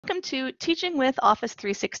Welcome to Teaching with Office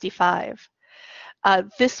 365.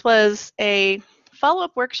 This was a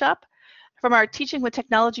follow-up workshop from our Teaching with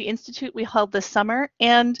Technology Institute we held this summer,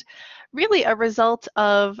 and really a result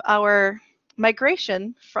of our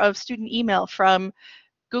migration of student email from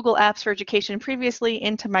Google Apps for Education previously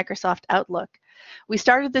into Microsoft Outlook. We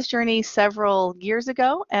started this journey several years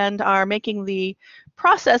ago and are making the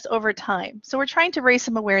process over time. So we're trying to raise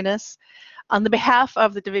some awareness on the behalf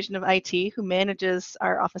of the Division of IT, who manages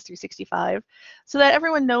our Office 365, so that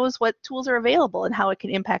everyone knows what tools are available and how it can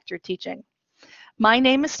impact your teaching. My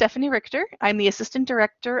name is Stephanie Richter. I'm the Assistant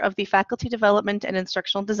Director of the Faculty Development and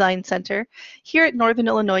Instructional Design Center here at Northern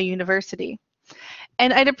Illinois University.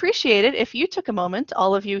 And I'd appreciate it if you took a moment,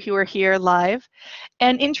 all of you who are here live,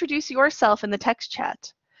 and introduce yourself in the text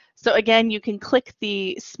chat. So again, you can click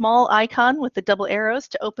the small icon with the double arrows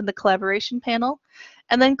to open the collaboration panel,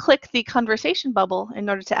 and then click the conversation bubble in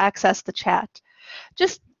order to access the chat.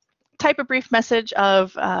 Just type a brief message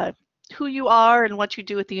of who you are and what you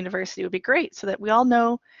do at the university would be great, so that we all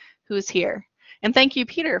know who's here. And thank you,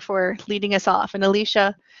 Peter, for leading us off, and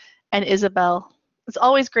Alicia and Isabel. It's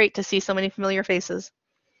always great to see so many familiar faces.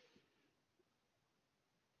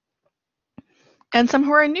 And some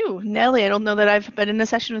who are new. Nellie, I don't know that I've been in a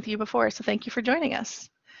session with you before, so thank you for joining us.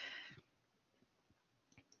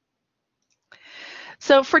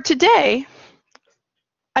 So for today,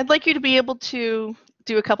 I'd like you to be able to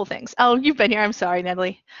do a couple things. Oh, you've been here. I'm sorry,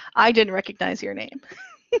 Natalie. I didn't recognize your name.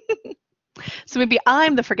 So maybe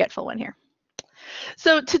I'm the forgetful one here.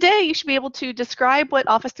 So today you should be able to describe what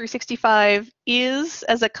Office 365 is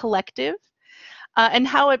as a collective, and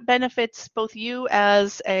how it benefits both you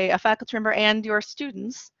as a faculty member and your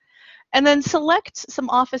students. And then select some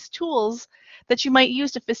Office tools that you might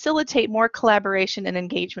use to facilitate more collaboration and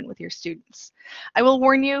engagement with your students. I will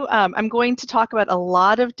warn you, I'm going to talk about a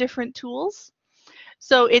lot of different tools.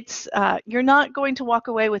 So it's you're not going to walk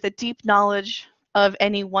away with a deep knowledge of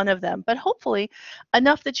any one of them, but hopefully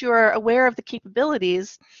enough that you are aware of the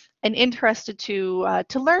capabilities and interested to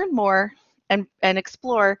learn more and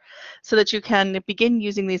explore, so that you can begin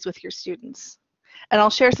using these with your students. And I'll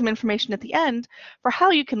share some information at the end for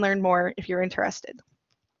how you can learn more if you're interested.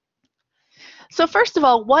 So first of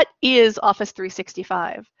all, what is Office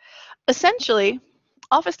 365? Essentially,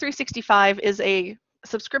 Office 365 is a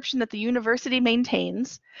subscription that the university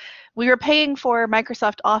maintains. We are paying for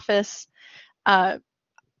Microsoft Office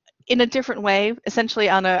in a different way, essentially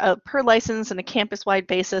on a per license and a campus-wide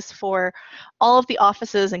basis for all of the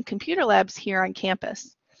offices and computer labs here on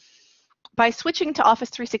campus. By switching to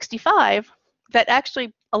Office 365, that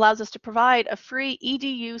actually allows us to provide a free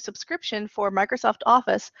EDU subscription for Microsoft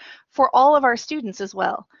Office for all of our students as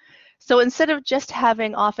well. So instead of just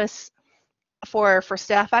having Office for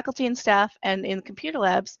staff, faculty and staff, and in computer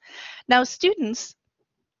labs, now students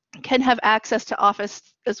can have access to Office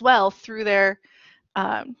as well through their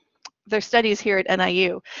studies here at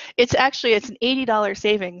NIU. It's an $80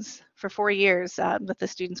 savings for 4 years that the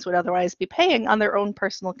students would otherwise be paying on their own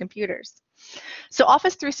personal computers. So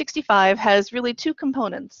Office 365 has really two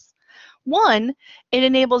components. One, it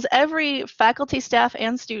enables every faculty, staff,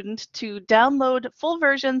 and student to download full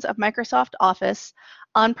versions of Microsoft Office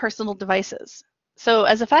on personal devices. So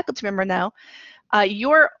as a faculty member now,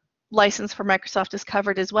 your license for Microsoft is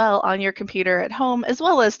covered as well on your computer at home, as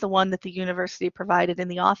well as the one that the university provided in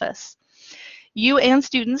the office. You and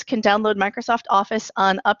students can download Microsoft Office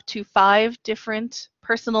on up to 5 different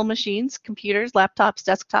personal machines, computers, laptops,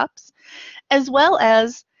 desktops, as well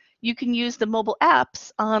as you can use the mobile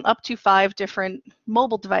apps on up to 5 different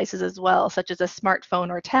mobile devices as well, such as a smartphone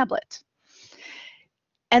or tablet.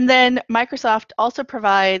 And then Microsoft also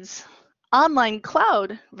provides online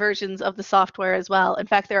cloud versions of the software as well. In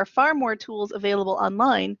fact, there are far more tools available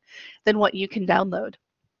online than what you can download.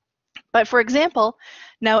 But for example,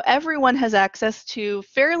 now everyone has access to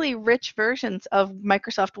fairly rich versions of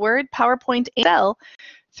Microsoft Word, PowerPoint, and Excel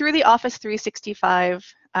through the Office 365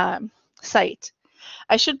 site.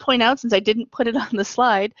 I should point out, since I didn't put it on the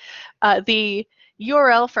slide, the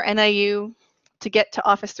URL for NIU to get to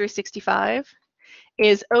Office 365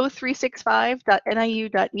 is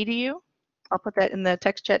o365.niu.edu. I'll put that in the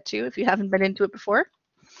text chat too if you haven't been into it before.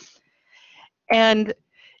 And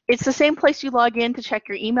it's the same place you log in to check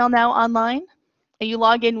your email now online, and you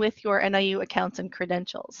log in with your NIU accounts and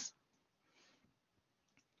credentials.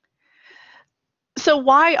 So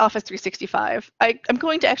why Office 365? I'm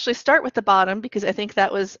going to actually start with the bottom, because I think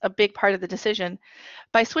that was a big part of the decision.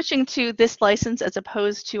 By switching to this license as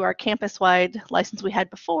opposed to our campus-wide license we had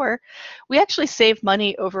before, we actually save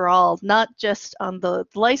money overall, not just on the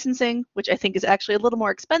licensing, which I think is actually a little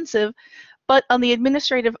more expensive, but on the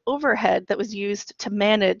administrative overhead that was used to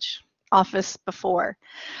manage Office before,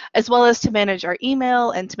 as well as to manage our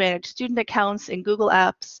email and to manage student accounts in Google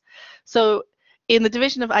Apps. So in the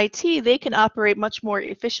division of IT, they can operate much more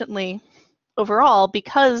efficiently overall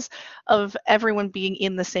because of everyone being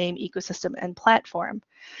in the same ecosystem and platform.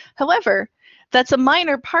 However, that's a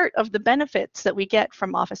minor part of the benefits that we get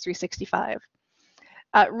from Office 365.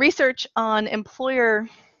 Research on employer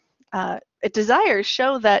desires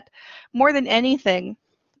show that more than anything,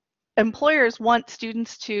 employers want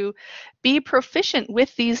students to be proficient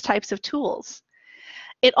with these types of tools.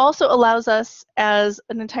 It also allows us as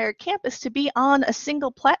an entire campus to be on a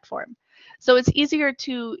single platform. So it's easier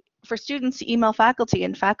for students to email faculty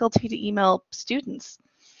and faculty to email students.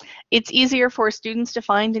 It's easier for students to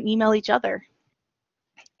find and email each other.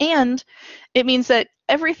 And it means that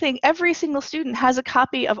every single student has a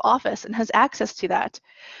copy of Office and has access to that.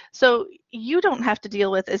 So you don't have to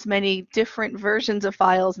deal with as many different versions of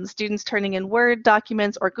files and students turning in Word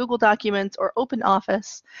documents or Google documents or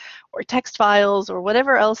OpenOffice or text files or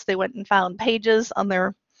whatever else they went and found, pages on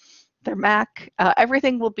their Mac.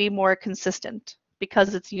 Everything will be more consistent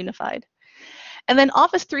because it's unified. And then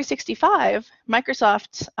Office 365,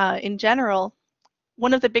 Microsoft in general,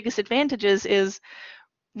 one of the biggest advantages is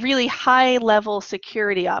really high-level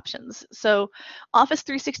security options. So Office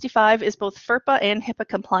 365 is both FERPA and HIPAA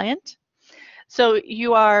compliant. So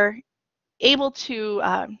you are able to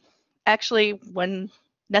actually, when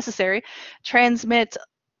necessary, transmit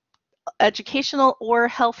educational or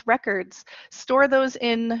health records, store those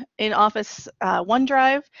in Office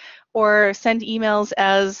OneDrive, or send emails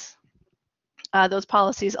as those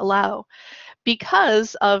policies allow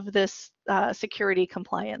because of this security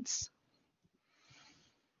compliance.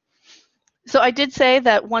 So I did say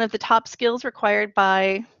that one of the top skills required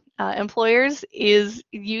by employers is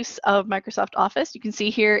use of Microsoft Office. You can see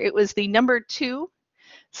here it was the #2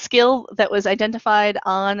 skill that was identified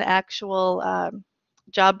on actual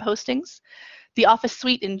job postings. The Office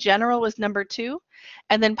suite in general was #2,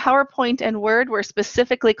 and then PowerPoint and Word were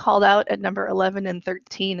specifically called out at number 11 and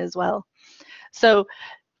 13 as well. So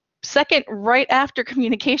second, right after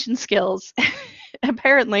communication skills,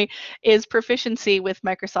 apparently, is proficiency with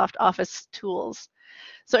Microsoft Office tools.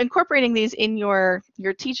 So incorporating these in your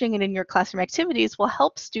teaching and in your classroom activities will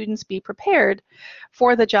help students be prepared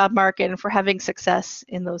for the job market and for having success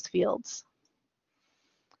in those fields.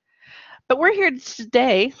 But we're here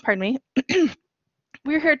today,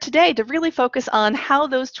 we're here today to really focus on how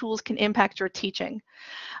those tools can impact your teaching.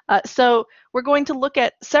 So we're going to look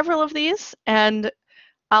at several of these, and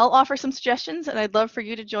I'll offer some suggestions, and I'd love for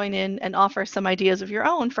you to join in and offer some ideas of your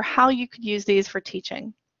own for how you could use these for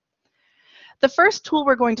teaching. The first tool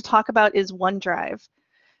we're going to talk about is OneDrive.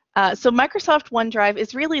 So Microsoft OneDrive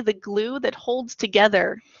is really the glue that holds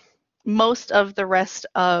together most of the rest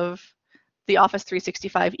of the Office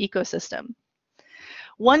 365 ecosystem.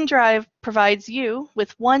 OneDrive provides you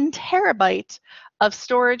with 1 terabyte of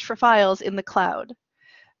storage for files in the cloud.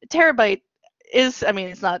 A terabyte is, I mean,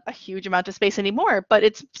 it's not a huge amount of space anymore, but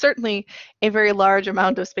it's certainly a very large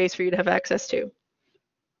amount of space for you to have access to.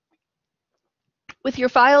 With your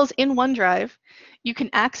files in OneDrive, you can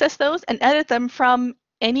access those and edit them from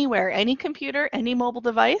anywhere, any computer, any mobile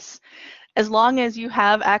device. As long as you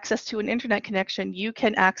have access to an internet connection, you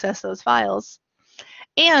can access those files.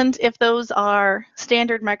 And if those are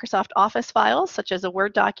standard Microsoft Office files, such as a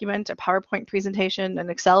Word document, a PowerPoint presentation, an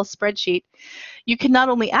Excel spreadsheet, you can not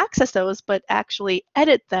only access those, but actually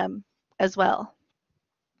edit them as well.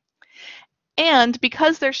 And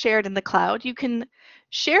because they're shared in the cloud, you can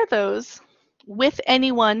share those with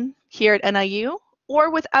anyone here at NIU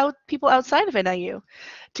or with people outside of NIU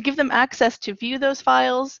to give them access to view those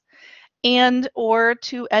files and or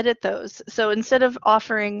to edit those. So instead of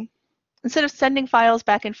sending files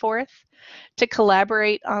back and forth to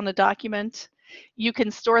collaborate on a document, you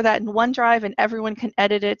can store that in OneDrive and everyone can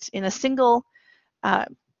edit it in a single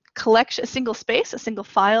collection, a single space, a single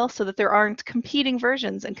file, so that there aren't competing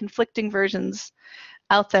versions and conflicting versions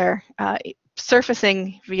out there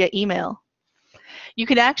surfacing via email. You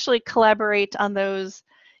can actually collaborate on those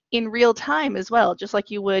in real time as well, just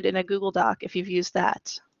like you would in a Google Doc if you've used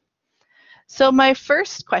that. So my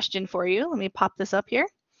first question for you, let me pop this up here,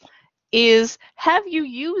 is have you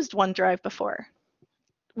used OneDrive before?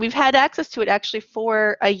 We've had access to it actually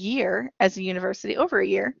for a year as a university, over a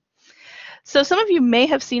year. So some of you may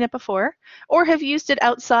have seen it before or have used it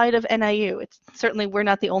outside of NIU. Certainly we're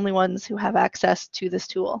not the only ones who have access to this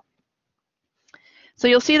tool. So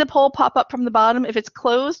you'll see the poll pop up from the bottom. If it's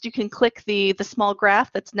closed, you can click the small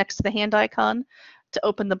graph that's next to the hand icon to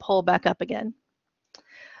open the poll back up again.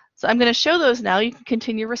 So I'm going to show those now. You can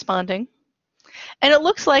continue responding. And it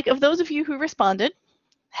looks like of those of you who responded,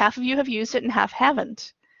 half of you have used it and half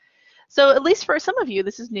haven't. So at least for some of you,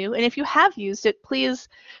 this is new. And if you have used it, please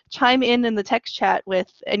chime in the text chat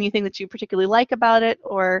with anything that you particularly like about it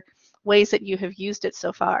or ways that you have used it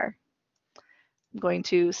so far. I'm going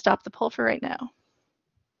to stop the poll for right now.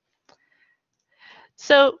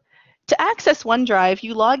 So to access OneDrive,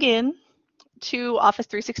 you log in to Office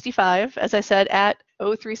 365, as I said, at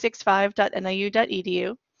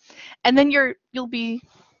o365.niu.edu. And then you'll be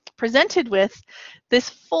presented with this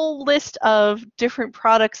full list of different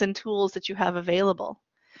products and tools that you have available.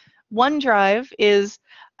 OneDrive is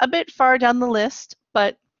a bit far down the list,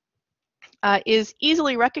 but is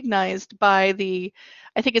easily recognized by the,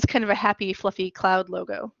 I think it's kind of a happy, fluffy cloud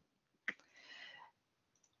logo.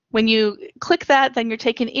 When you click that, then you're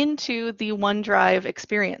taken into the OneDrive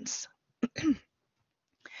experience.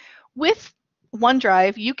 With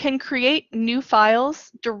OneDrive, you can create new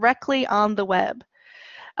files directly on the web.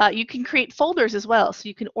 You can create folders as well, so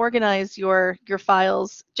you can organize your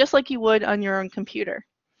files just like you would on your own computer.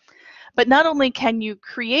 But not only can you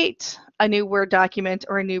create a new Word document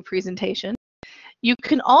or a new presentation, you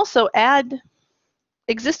can also add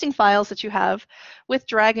existing files that you have with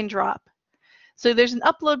drag and drop. So there's an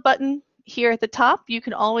upload button here at the top. You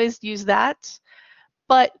can always use that,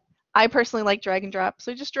 but I personally like drag and drop.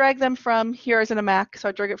 So just drag them from here as in a Mac. So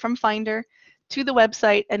I drag it from Finder to the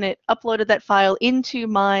website, and it uploaded that file into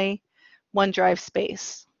my OneDrive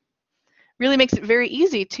space. Really makes it very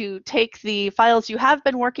easy to take the files you have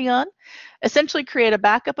been working on, essentially create a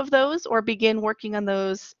backup of those, or begin working on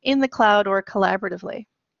those in the cloud or collaboratively.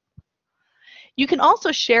 You can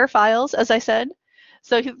also share files, as I said.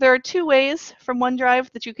 So there are two ways from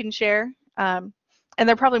OneDrive that you can share. And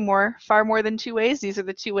there are probably far more than two ways. These are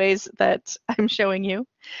the two ways that I'm showing you.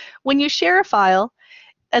 When you share a file,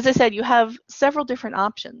 as I said, you have several different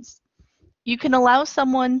options. You can allow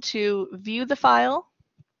someone to view the file,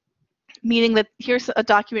 meaning that here's a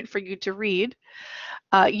document for you to read.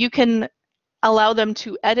 You can allow them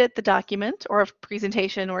to edit the document or a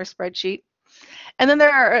presentation or a spreadsheet. And then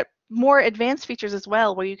there are more advanced features as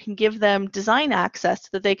well, where you can give them design access so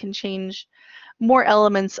that they can change more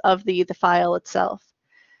elements of the file itself.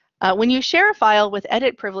 When you share a file with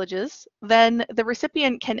edit privileges, then the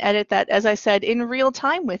recipient can edit that, as I said, in real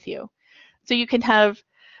time with you. So you can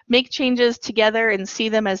make changes together and see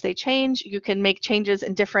them as they change. You can make changes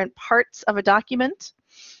in different parts of a document.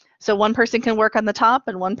 So one person can work on the top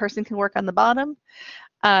and one person can work on the bottom.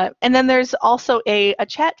 And then there's also a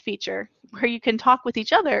chat feature where you can talk with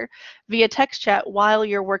each other via text chat while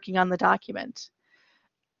you're working on the document.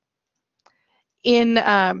 In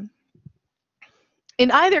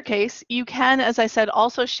either case, you can, as I said,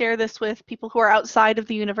 also share this with people who are outside of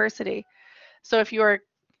the university. So if you're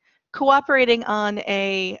cooperating on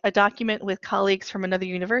a document with colleagues from another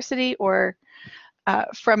university or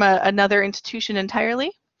from another institution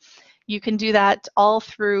entirely, you can do that all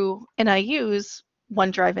through NIU's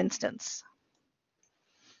OneDrive instance.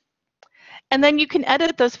 And then you can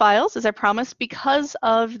edit those files, as I promised, because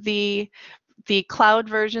of the cloud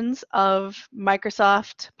versions of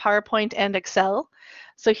Microsoft, PowerPoint, and Excel.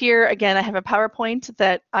 So here, again, I have a PowerPoint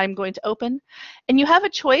that I'm going to open. And you have a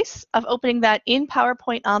choice of opening that in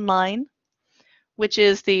PowerPoint Online, which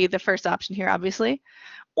is the first option here, obviously.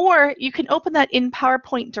 Or you can open that in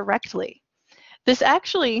PowerPoint directly. This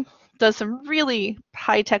actually does some really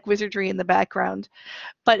high-tech wizardry in the background,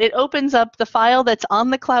 but it opens up the file that's on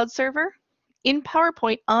the cloud server in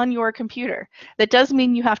PowerPoint on your computer. That does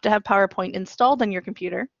mean you have to have PowerPoint installed on your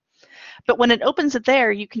computer, but when it opens it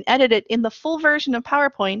there, you can edit it in the full version of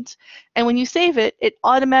PowerPoint, and when you save it, it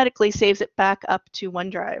automatically saves it back up to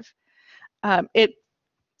OneDrive.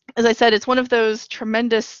 As I said, it's one of those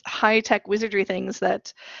tremendous high-tech wizardry things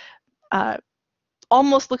that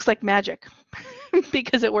almost looks like magic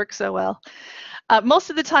because it works so well.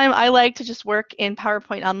 Most of the time, I like to just work in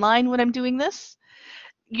PowerPoint Online when I'm doing this.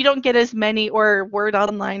 You don't get as many, or Word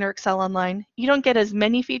Online or Excel Online, you don't get as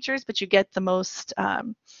many features, but you get the most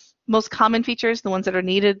common features, the ones that are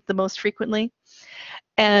needed the most frequently.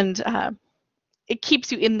 And it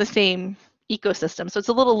keeps you in the same ecosystem, so it's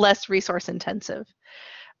a little less resource intensive.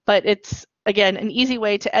 But it's, again, an easy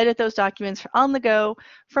way to edit those documents on the go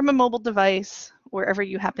from a mobile device, wherever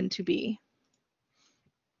you happen to be.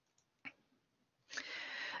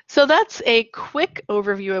 So that's a quick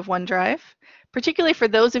overview of OneDrive, particularly for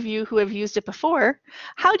those of you who have used it before.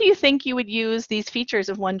 How do you think you would use these features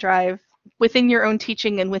of OneDrive within your own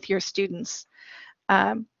teaching and with your students?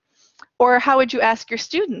 Or how would you ask your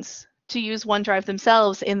students to use OneDrive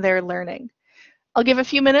themselves in their learning? I'll give a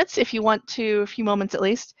few minutes if you want to, a few moments at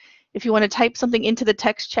least, if you want to type something into the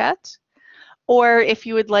text chat, Or if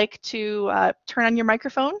you would like to turn on your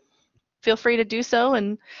microphone, feel free to do so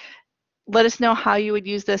and let us know how you would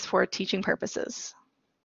use this for teaching purposes.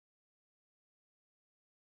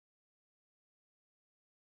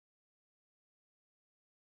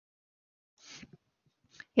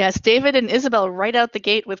 Yes, David and Isabel right out the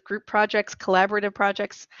gate with group projects, collaborative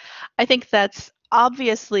projects. I think that's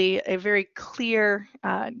obviously a very clear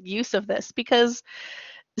use of this, because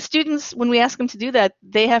students, when we ask them to do that,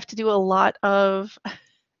 they have to do a lot of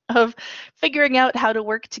figuring out how to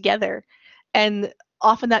work together. And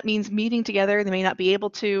often that means meeting together. They may not be able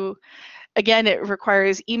to. Again, it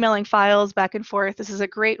requires emailing files back and forth. This is a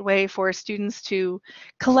great way for students to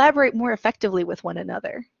collaborate more effectively with one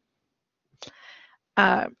another.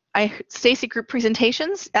 Stacy, group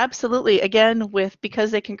presentations, absolutely. Again, because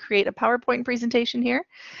they can create a PowerPoint presentation here,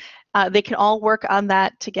 they can all work on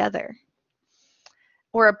that together.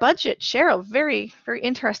 Or a budget, Cheryl, very, very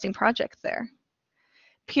interesting project there.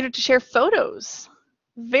 Peter, to share photos,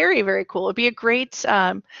 very, very cool. It'd be a great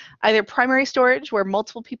either primary storage where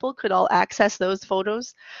multiple people could all access those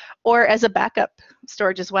photos, or as a backup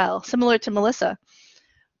storage as well, similar to Melissa.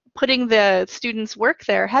 Putting the students' work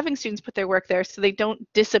there, having students put their work there so they don't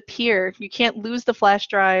disappear. You can't lose the flash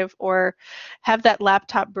drive or have that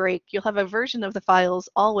laptop break. You'll have a version of the files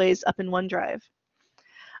always up in OneDrive.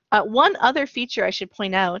 One other feature I should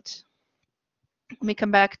point out, let me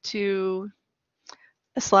come back to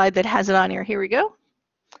a slide that has it on here. Here we go.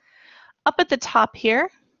 Up at the top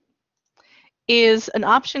here is an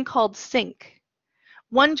option called Sync.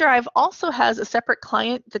 OneDrive also has a separate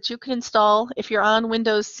client that you can install if you're on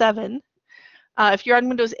Windows 7. If you're on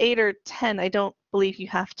Windows 8 or 10, I don't believe you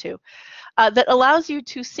have to. That allows you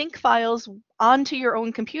to sync files onto your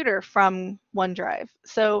own computer from OneDrive.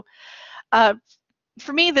 So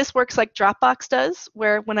for me, this works like Dropbox does,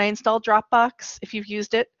 where when I install Dropbox, if you've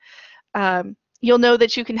used it, you'll know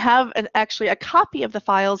that you can have actually a copy of the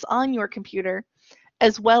files on your computer,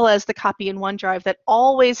 as well as the copy in OneDrive that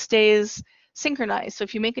always stays synchronized. So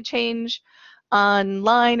if you make a change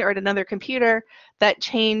online or at another computer, that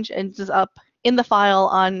change ends up in the file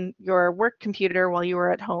on your work computer while you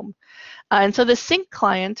were at home. And so the sync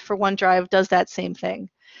client for OneDrive does that same thing.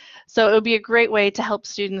 So it would be a great way to help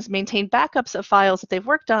students maintain backups of files that they've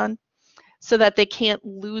worked on so that they can't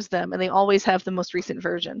lose them and they always have the most recent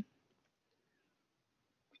version.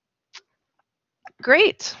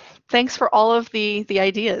 Great. Thanks for all of the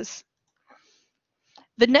ideas.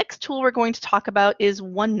 The next tool we're going to talk about is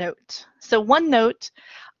OneNote. So OneNote,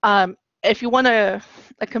 if you want a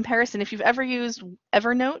comparison, if you've ever used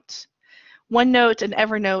Evernote, OneNote and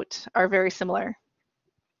Evernote are very similar.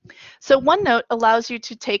 So OneNote allows you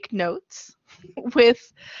to take notes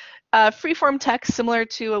with freeform text similar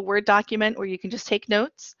to a Word document where you can just take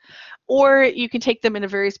notes, or you can take them in a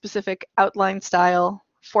very specific outline style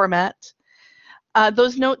format.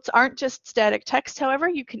 Those notes aren't just static text, however.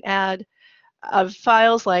 You can add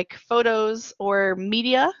files like photos or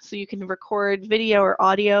media, so you can record video or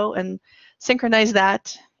audio and synchronize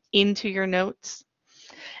that into your notes.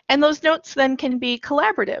 And those notes then can be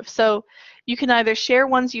collaborative. So you can either share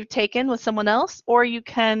ones you've taken with someone else, or you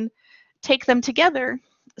can take them together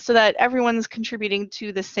so that everyone's contributing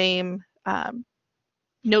to the same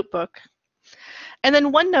notebook. And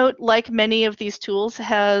then OneNote, like many of these tools,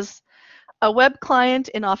 has a web client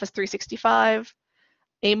in Office 365,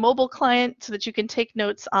 a mobile client so that you can take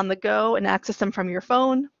notes on the go and access them from your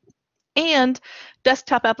phone, and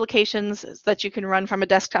desktop applications that you can run from a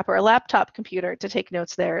desktop or a laptop computer to take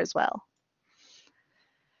notes there as well.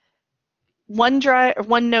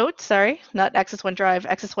 OneNote, not Access OneDrive,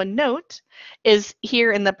 Access OneNote is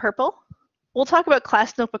here in the purple. We'll talk about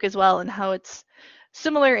Class Notebook as well and how it's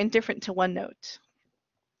similar and different to OneNote.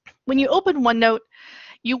 When you open OneNote,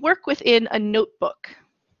 you work within a notebook.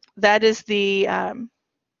 That is the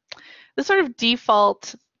sort of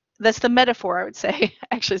default, that's the metaphor, I would say,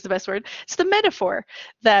 actually is the best word. It's the metaphor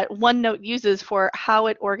that OneNote uses for how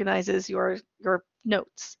it organizes your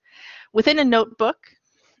notes. Within a notebook,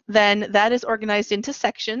 then that is organized into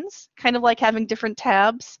sections, kind of like having different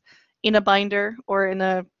tabs in a binder or in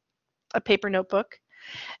a paper notebook.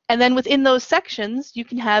 And then within those sections, you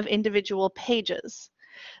can have individual pages.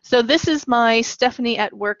 So this is my Stephanie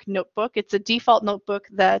at Work notebook. It's a default notebook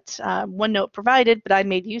that OneNote provided, but I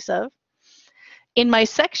made use of. In my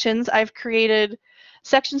sections, I've created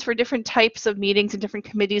sections for different types of meetings and different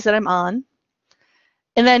committees that I'm on.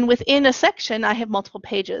 And then within a section, I have multiple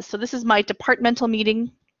pages. So this is my departmental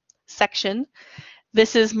meeting section.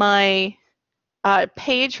 This is my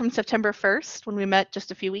page from September 1st when we met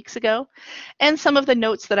just a few weeks ago, and some of the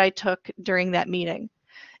notes that I took during that meeting.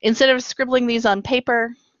 Instead of scribbling these on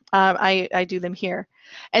paper, I do them here.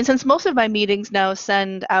 And since most of my meetings now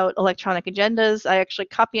send out electronic agendas, I actually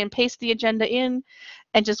copy and paste the agenda in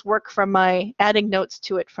and just work from adding notes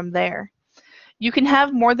to it from there. You can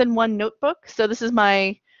have more than one notebook. So this is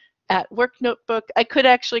my at work notebook. I could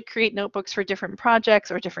actually create notebooks for different projects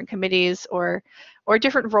or different committees or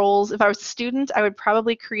different roles. If I was a student, I would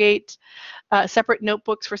probably create separate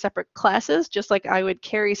notebooks for separate classes, just like I would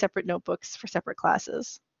carry separate notebooks for separate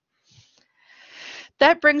classes.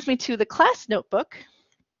 That brings me to the class notebook.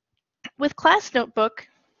 With class notebook,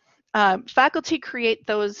 faculty create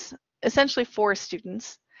those essentially for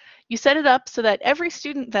students. You set it up so that every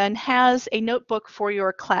student then has a notebook for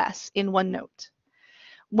your class in OneNote.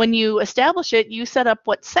 When you establish it, you set up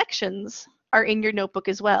what sections are in your notebook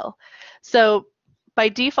as well. So by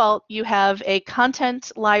default, you have a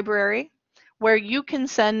content library where you can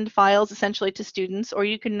send files essentially to students, or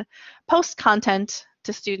you can post content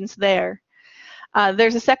to students there.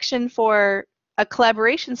 There's a section for a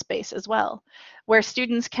collaboration space as well, where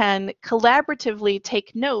students can collaboratively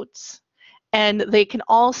take notes and they can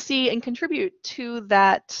all see and contribute to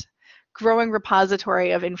that growing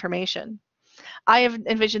repository of information. I have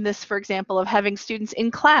envisioned this, for example, of having students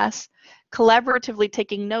in class collaboratively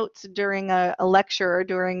taking notes during a lecture or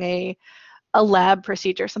during a lab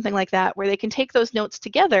procedure, something like that, where they can take those notes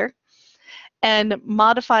together and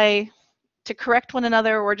modify to correct one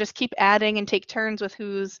another or just keep adding and take turns with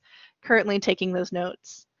who's currently taking those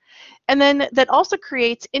notes. And then that also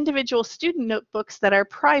creates individual student notebooks that are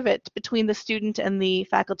private between the student and the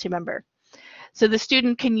faculty member. So the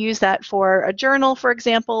student can use that for a journal, for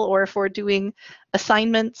example, or for doing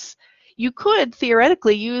assignments. You could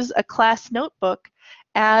theoretically use a class notebook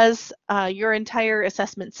as your entire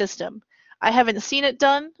assessment system. I haven't seen it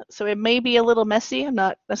done, so it may be a little messy. I'm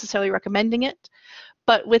not necessarily recommending it.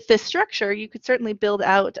 But with this structure, you could certainly build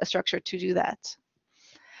out a structure to do that.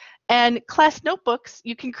 And class notebooks,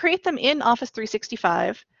 you can create them in Office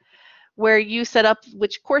 365, where you set up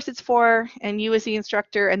which course it's for, and you as the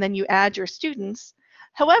instructor, and then you add your students.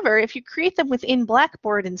 However, if you create them within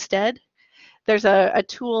Blackboard instead, there's a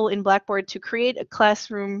tool in Blackboard to create a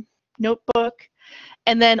classroom notebook,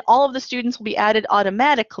 and then all of the students will be added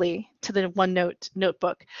automatically to the OneNote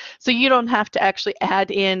notebook. So you don't have to actually add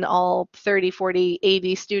in all 30, 40,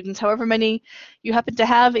 80 students, however many you happen to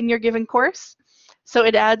have in your given course. So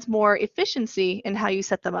it adds more efficiency in how you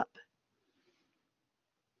set them up.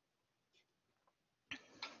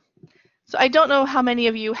 So I don't know how many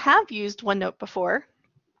of you have used OneNote before,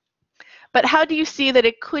 but how do you see that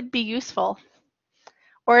it could be useful?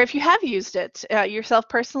 Or if you have used it yourself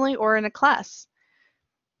personally or in a class?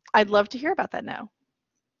 I'd love to hear about that now.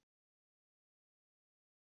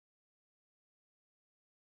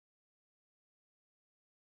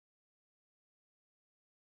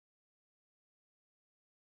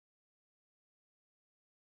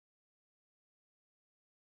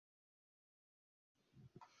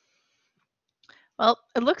 Well,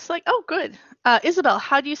 it looks like, oh, good. Isabel,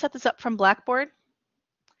 how do you set this up from Blackboard?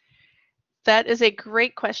 That is a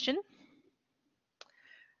great question.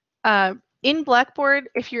 In Blackboard,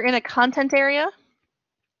 if you're in a content area, let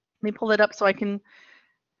me pull it up so I can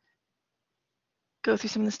go through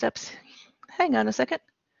some of the steps. Hang on a second.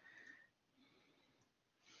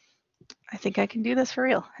 I think I can do this for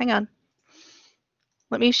real. Hang on.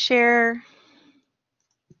 Let me share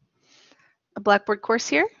a Blackboard course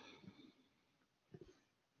here.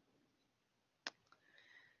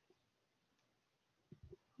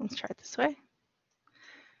 Let's try it this way.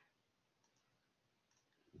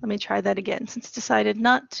 Let me try that again since it's decided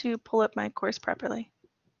not to pull up my course properly.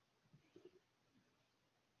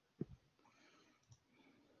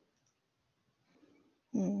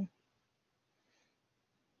 Well,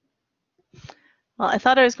 I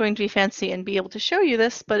thought I was going to be fancy and be able to show you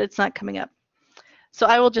this, but it's not coming up. So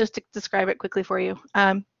I will just describe it quickly for you.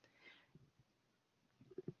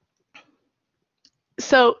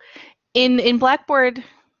 So in Blackboard,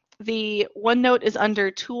 the OneNote is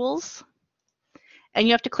under Tools, and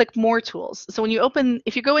you have to click More Tools. So when you open,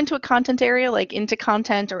 if you go into a content area, like into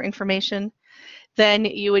Content or Information, then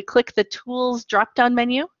you would click the Tools drop-down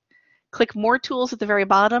menu, click More Tools at the very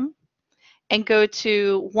bottom, and go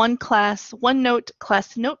to OneNote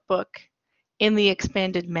Class Notebook in the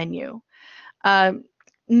expanded menu.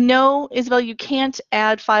 No, Isabel, you can't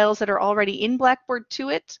add files that are already in Blackboard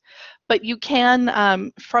to it, but you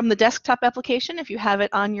can from the desktop application, if you have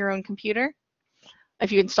it on your own computer, if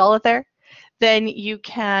you install it there, then you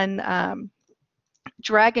can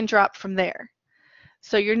drag and drop from there.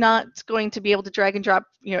 So you're not going to be able to drag and drop,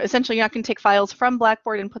 essentially you're not going to take files from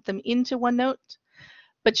Blackboard and put them into OneNote,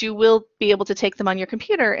 but you will be able to take them on your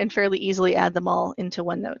computer and fairly easily add them all into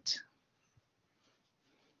OneNote.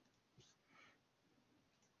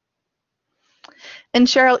 And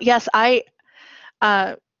Cheryl, yes,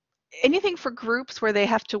 anything for groups where they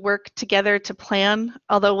have to work together to plan,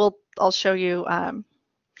 although I'll show you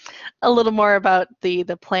a little more about the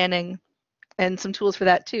planning and some tools for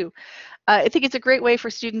that too. I think it's a great way for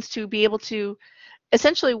students to be able to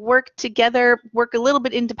essentially work together, work a little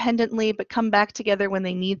bit independently, but come back together when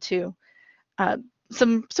they need to.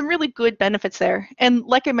 Some really good benefits there. And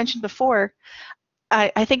like I mentioned before,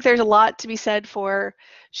 I think there's a lot to be said for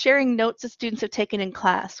sharing notes that students have taken in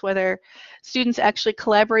class, whether students actually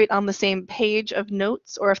collaborate on the same page of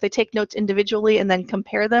notes or if they take notes individually and then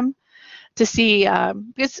compare them to see,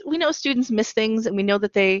 because we know students miss things and we know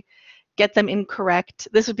that they get them incorrect.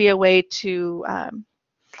 This would be a way to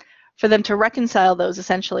for them to reconcile those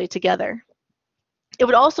essentially together. It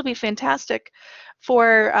would also be fantastic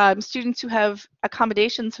for students who have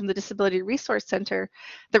accommodations from the Disability Resource Center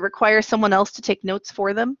that require someone else to take notes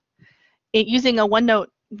for them. Using a OneNote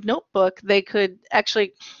notebook, they could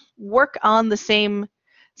actually work on the same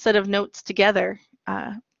set of notes together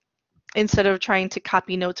instead of trying to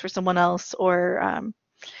copy notes for someone else or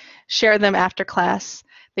share them after class.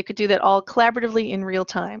 They could do that all collaboratively in real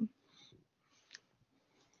time.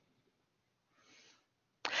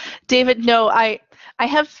 David, no, I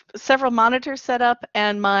have several monitors set up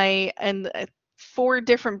and 4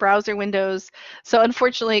 different browser windows. So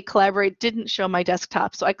unfortunately, Collaborate didn't show my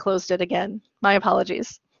desktop, so I closed it again. My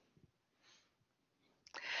apologies.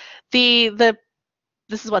 This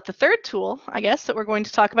is what the third tool, I guess, that we're going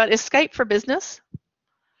to talk about is Skype for Business.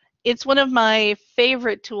 It's one of my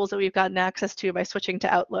favorite tools that we've gotten access to by switching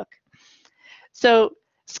to Outlook. So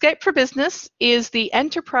Skype for Business is the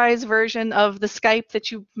enterprise version of the Skype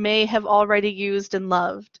that you may have already used and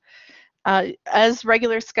loved. As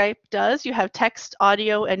regular Skype does, you have text,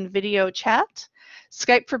 audio, and video chat.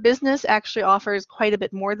 Skype for Business actually offers quite a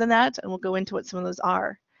bit more than that, and we'll go into what some of those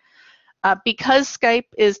are. Because Skype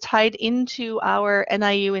is tied into our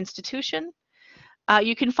NIU institution,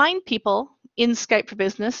 you can find people in Skype for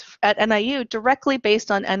Business at NIU directly based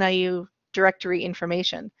on NIU directory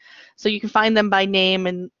information. So you can find them by name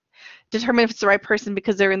and determine if it's the right person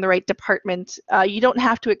because they're in the right department. You don't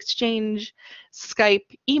have to exchange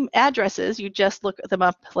Skype addresses. You just look them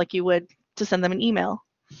up like you would to send them an email.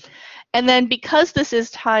 And then because this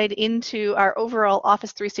is tied into our overall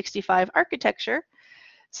Office 365 architecture,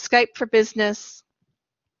 Skype for Business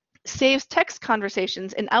saves text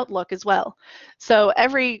conversations in Outlook as well. So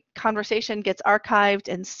every conversation gets archived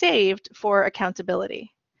and saved for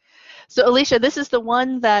accountability. So Alicia, this is the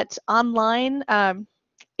one that online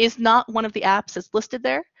is not one of the apps that's listed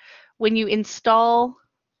there. When you install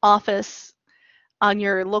Office on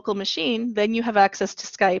your local machine, then you have access to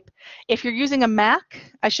Skype. If you're using a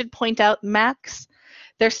Mac, I should point out Macs,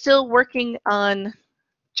 they're still working on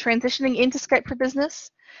transitioning into Skype for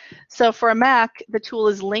Business. So for a Mac, the tool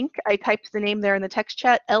is Lync. I typed the name there in the text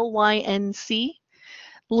chat, Lync.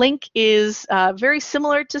 Lync is very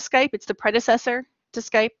similar to Skype. It's the predecessor to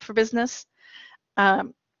Skype for Business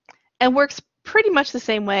and works pretty much the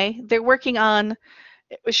same way. They're working on,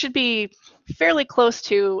 it should be fairly close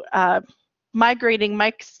to migrating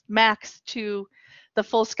Macs to the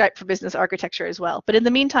full Skype for Business architecture as well. But in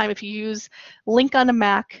the meantime, if you use Lync on a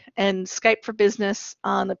Mac and Skype for Business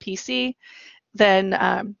on a PC,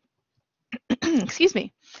 then excuse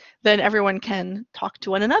me, then everyone can talk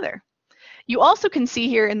to one another. You also can see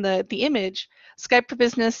here in the image, Skype for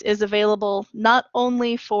Business is available not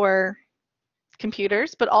only for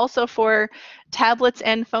computers, but also for tablets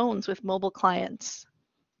and phones with mobile clients.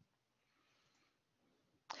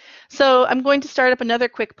 So I'm going to start up another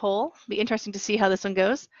quick poll. Be interesting to see how this one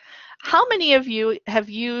goes. How many of you have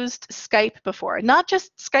used Skype before? Not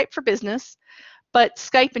just Skype for Business, but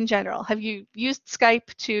Skype in general. Have you used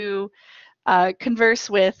Skype to converse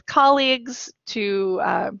with colleagues,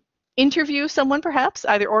 to interview someone perhaps,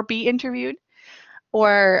 either or be interviewed,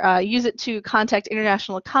 or use it to contact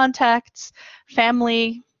international contacts,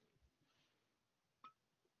 family?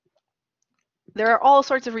 There are all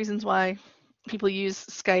sorts of reasons why people use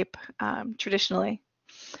Skype traditionally.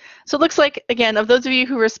 So it looks like, again, of those of you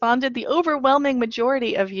who responded, the overwhelming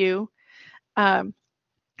majority of you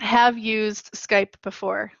have used Skype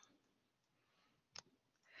before.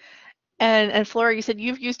 And Flora, you said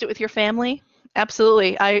you've used it with your family?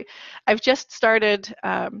 Absolutely. I've just started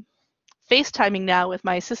FaceTiming now with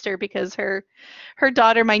my sister because her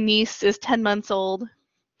daughter, my niece, is 10 months old.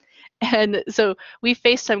 And so we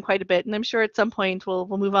FaceTime quite a bit, and I'm sure at some point we'll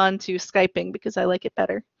move on to Skyping because I like it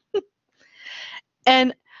better.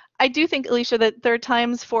 And I do think, Alicia, that there are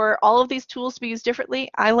times for all of these tools to be used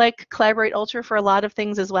differently. I like Collaborate Ultra for a lot of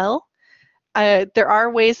things as well. There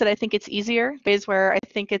are ways that I think it's easier, ways where I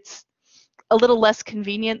think it's a little less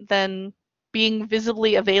convenient than being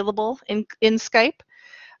visibly available in Skype,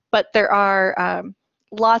 but there are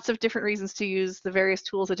lots of different reasons to use the various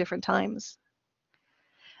tools at different times.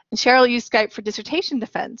 And Cheryl used Skype for dissertation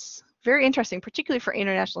defense. Very interesting, particularly for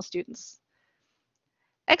international students.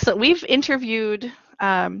 Excellent. We've interviewed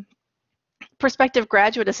prospective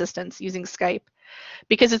graduate assistants using Skype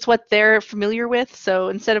because it's what they're familiar with. So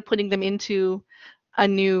instead of putting them into a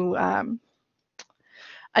new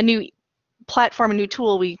platform, a new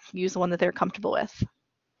tool, we use the one that they're comfortable with.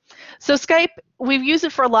 So Skype, we've used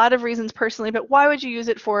it for a lot of reasons personally, but why would you use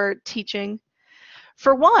it for teaching?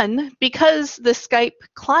 For one, because the Skype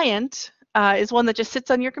client is one that just sits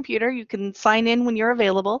on your computer. You can sign in when you're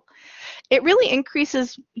available. It really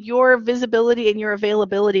increases your visibility and your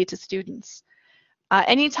availability to students.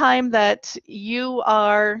 Anytime that you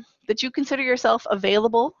consider yourself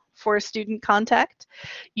available for a student contact,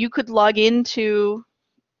 you could log into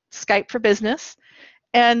Skype for Business,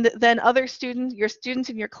 and then other students, your students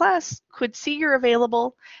in your class, could see you're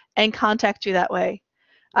available and contact you that way.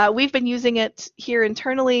 We've been using it here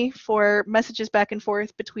internally for messages back and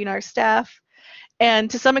forth between our staff, and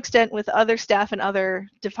to some extent with other staff and other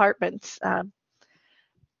departments.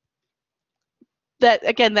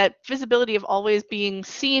 That visibility of always being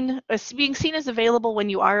seen as available when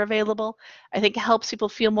you are available, I think helps people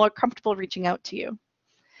feel more comfortable reaching out to you.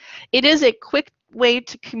 It is a quick way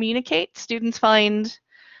to communicate. Students find,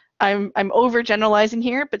 I'm overgeneralizing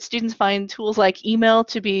here, but students find tools like email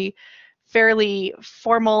to be fairly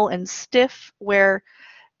formal and stiff, where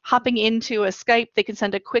hopping into a Skype, they can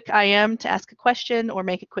send a quick IM to ask a question or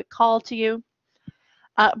make a quick call to you.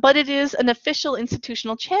 But it is an official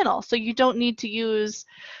institutional channel, so you don't need to use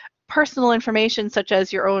personal information such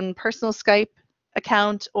as your own personal Skype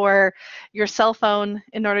account or your cell phone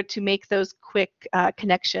in order to make those quick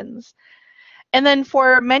connections. And then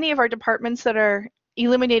for many of our departments that are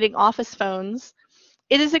eliminating office phones,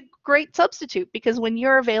 it is a great substitute because when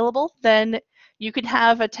you're available, then you can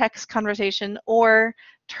have a text conversation or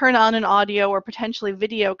turn on an audio or potentially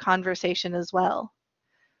video conversation as well.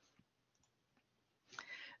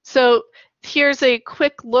 So here's a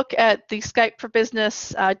quick look at the Skype for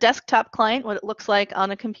Business desktop client, what it looks like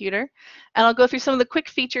on a computer. And I'll go through some of the quick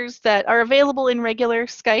features that are available in regular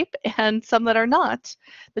Skype and some that are not,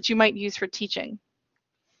 that you might use for teaching.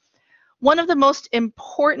 One of the most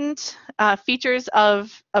important features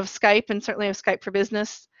of Skype, and certainly of Skype for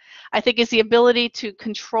Business, I think, is the ability to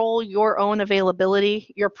control your own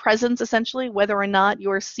availability, your presence essentially, whether or not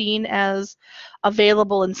you're seen as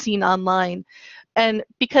available and seen online. And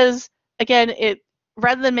because, again,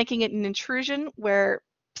 rather than making it an intrusion where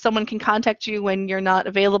someone can contact you when you're not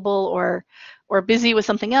available or busy with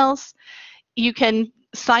something else, you can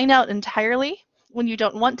sign out entirely when you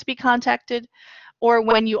don't want to be contacted, or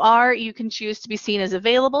when you are, you can choose to be seen as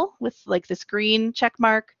available with like this green check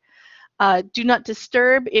mark. Do not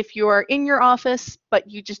disturb if you are in your office, but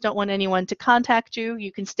you just don't want anyone to contact you.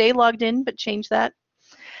 You can stay logged in, but change that.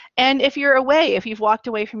 And if you're away, if you've walked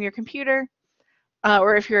away from your computer,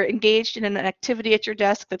 or if you're engaged in an activity at your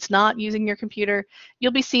desk that's not using your computer,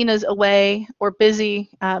 you'll be seen as away or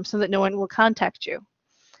busy so that no one will contact you.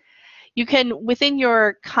 You can, within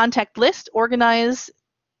your contact list, organize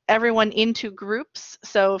everyone into groups.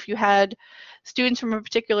 So if you had students from a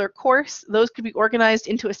particular course, those could be organized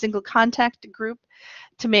into a single contact group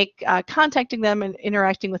to make contacting them and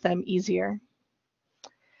interacting with them easier.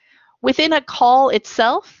 Within a call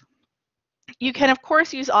itself, you can, of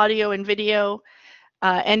course, use audio and video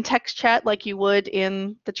and text chat like you would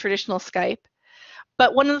in the traditional Skype.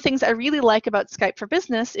 But one of the things I really like about Skype for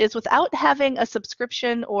Business is without having a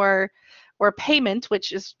subscription or payment,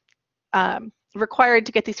 which is required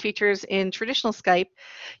to get these features in traditional Skype,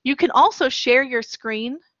 you can also share your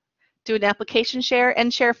screen, do an application share,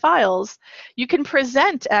 and share files. You can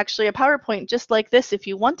present actually a PowerPoint just like this if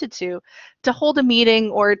you wanted to hold a meeting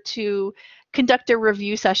or to conduct a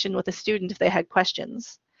review session with a student if they had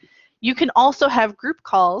questions. You can also have group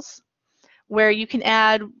calls where you can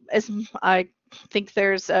add, as I think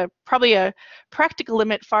there's probably a practical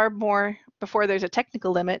limit far more before there's a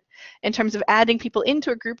technical limit in terms of adding people into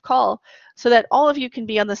a group call so that all of you can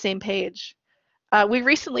be on the same page. We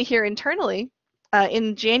recently here internally,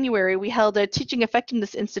 in January, we held a Teaching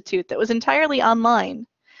Effectiveness Institute that was entirely online.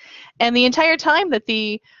 And the entire time that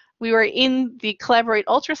we were in the Collaborate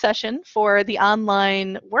Ultra session for the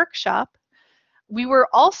online workshop, we were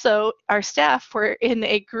also, our staff were in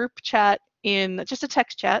a group chat in just a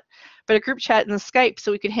text chat, but a group chat in the Skype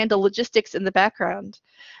so we could handle logistics in the background.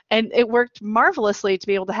 And it worked marvelously to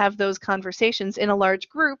be able to have those conversations in a large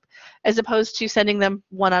group as opposed to sending them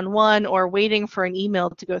one-on-one or waiting for an email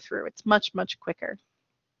to go through. It's much, much quicker.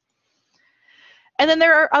 And then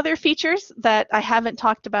there are other features that I haven't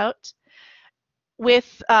talked about.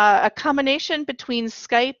 With a combination between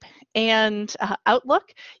Skype and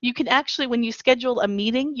Outlook, you can actually, when you schedule a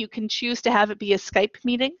meeting, you can choose to have it be a Skype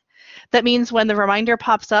meeting. That means when the reminder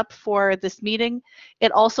pops up for this meeting,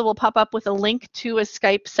 it also will pop up with a link to a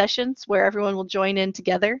Skype sessions where everyone will join in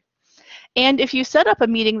together. And if you set up a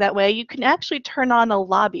meeting that way, you can actually turn on a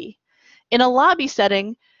lobby. In a lobby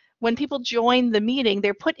setting, when people join the meeting,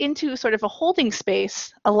 they're put into sort of a holding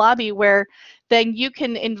space, a lobby, where then you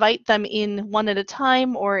can invite them in one at a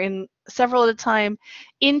time or in several at a time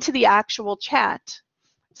into the actual chat.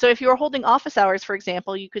 So if you're holding office hours, for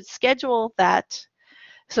example, you could schedule that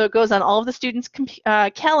so it goes on all of the students'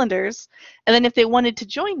 calendars, and then if they wanted to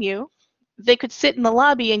join you, they could sit in the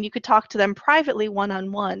lobby and you could talk to them privately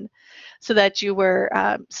one-on-one so that you were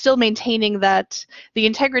still maintaining the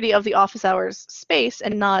integrity of the office hours space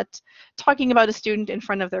and not talking about a student in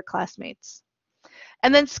front of their classmates.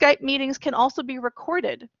 And then Skype meetings can also be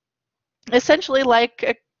recorded, essentially like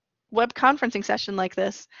a web conferencing session like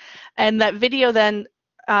this. And that video then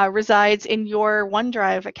resides in your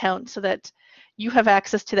OneDrive account so that you have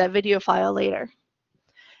access to that video file later.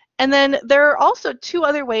 And then there are also two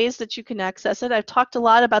other ways that you can access it. I've talked a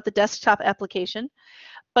lot about the desktop application,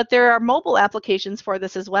 but there are mobile applications for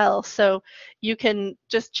this as well. So you can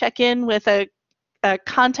just check in with a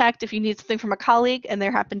contact if you need something from a colleague and they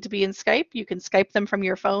happen to be in Skype. You can Skype them from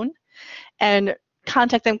your phone and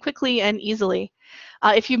contact them quickly and easily.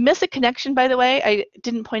 If you miss a connection, by the way, I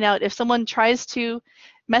didn't point out, if someone tries to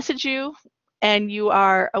message you and you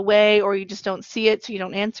are away or you just don't see it so you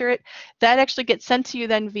don't answer it, that actually gets sent to you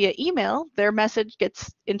then via email. Their message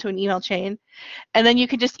gets into an email chain, and then you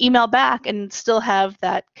can just email back and still have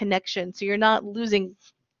that connection, so you're not losing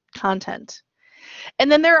content.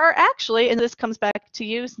 And then there are actually, and this comes back to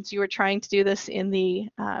you since you were trying to do this in the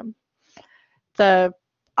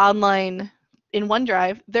online in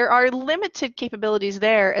OneDrive, there are limited capabilities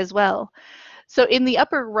there as well. So in the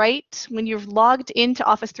upper right, when you've logged into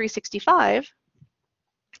Office 365,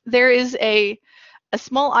 there is a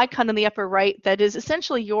small icon in the upper right that is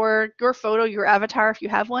essentially your photo, your avatar if you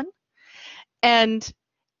have one. And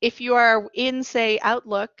if you are in, say,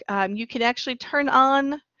 Outlook, you can actually turn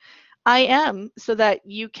on IM so that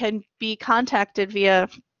you can be contacted via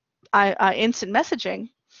instant messaging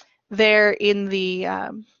there in the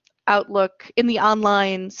Outlook, in the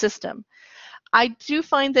online system. I do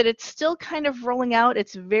find that it's still kind of rolling out.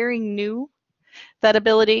 It's very new, that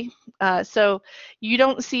ability. So you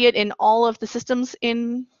don't see it in all of the systems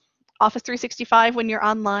in Office 365 when you're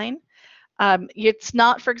online. It's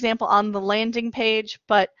not, for example, on the landing page,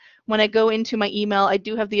 but when I go into my email, I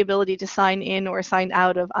do have the ability to sign in or sign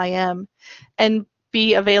out of IM and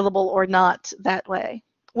be available or not that way.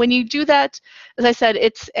 When you do that, as I said,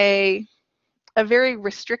 it's a very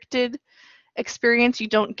restricted experience. You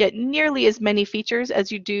don't get nearly as many features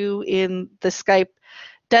as you do in the Skype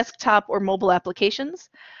desktop or mobile applications,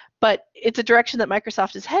 but it's a direction that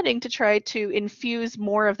Microsoft is heading to try to infuse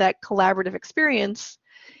more of that collaborative experience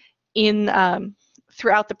in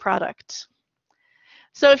throughout the product.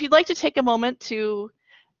 So if you'd like to take a moment to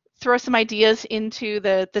throw some ideas into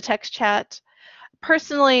the text chat,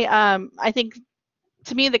 personally, I think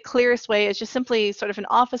to me the clearest way is just simply sort of an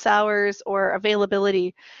office hours or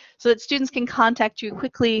availability so that students can contact you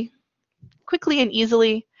quickly and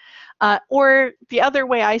easily. Or the other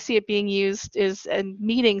way I see it being used is in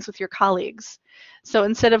meetings with your colleagues. So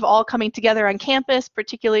instead of all coming together on campus,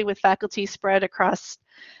 particularly with faculty spread across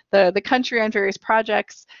the country on various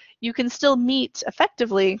projects, you can still meet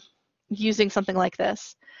effectively using something like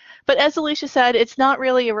this. But as Alicia said, it's not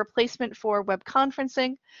really a replacement for web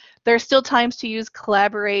conferencing. There are still times to use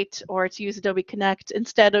Collaborate or to use Adobe Connect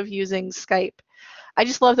instead of using Skype. I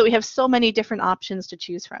just love that we have so many different options to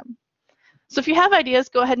choose from. So if you have ideas,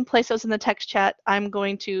 go ahead and place those in the text chat. I'm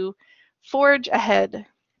going to forge ahead.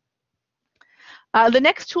 The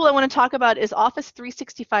next tool I want to talk about is Office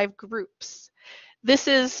 365 Groups. This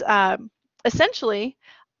is essentially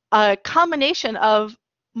a combination of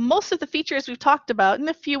most of the features we've talked about and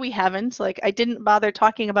a few we haven't, like I didn't bother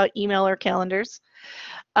talking about email or calendars.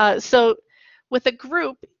 So with a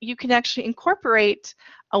group, you can actually incorporate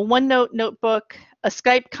a OneNote notebook, a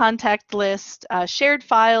Skype contact list, shared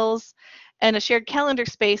files, and a shared calendar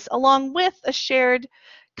space, along with a shared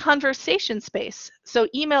conversation space. So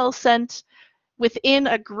emails sent within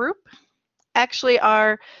a group actually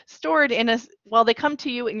are stored in while they come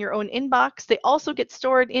to you in your own inbox, they also get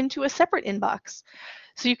stored into a separate inbox.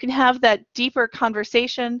 So you can have that deeper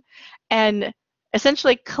conversation and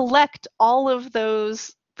essentially collect all of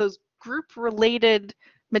those group-related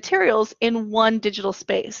materials in one digital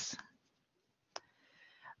space.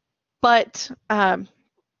 But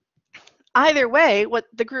either way, what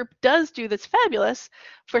the group does do that's fabulous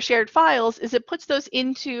for shared files is it puts those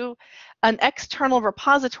into an external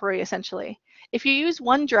repository, essentially. If you use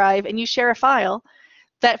OneDrive and you share a file,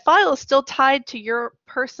 that file is still tied to your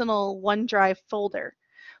personal OneDrive folder.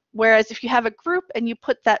 Whereas if you have a group and you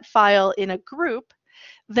put that file in a group,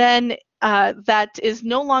 then that is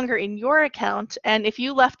no longer in your account. And if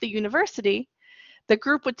you left the university, the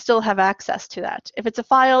group would still have access to that. If it's a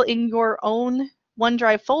file in your own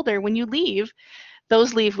OneDrive folder, when you leave,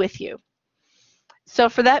 those leave with you. So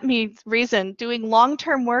for that reason, doing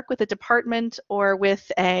long-term work with a department or with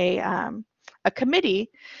a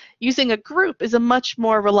committee, using a group is a much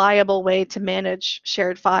more reliable way to manage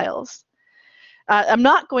shared files. I'm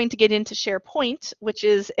not going to get into SharePoint, which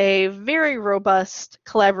is a very robust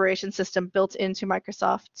collaboration system built into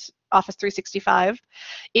Microsoft Office 365.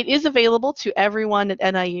 It is available to everyone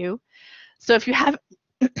at NIU. So if you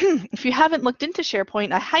haven't looked into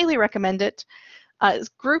SharePoint, I highly recommend it.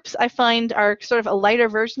 Groups, I find, are sort of a lighter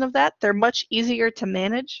version of that. They're much easier to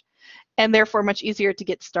manage and therefore much easier to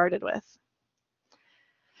get started with.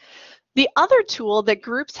 The other tool that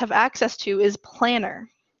groups have access to is Planner.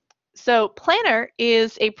 So Planner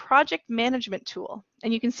is a project management tool,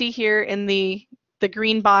 and you can see here in the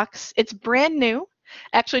green box, it's brand new.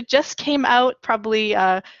 Actually just came out probably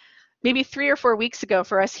maybe 3 or 4 weeks ago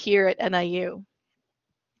for us here at NIU.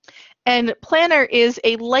 And Planner is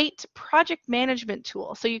a light project management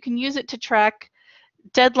tool, so you can use it to track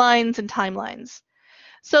deadlines and timelines.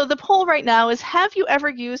 So the poll right now is, have you ever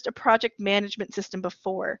used a project management system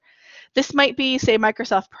before? This might be, say,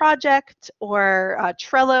 Microsoft Project, or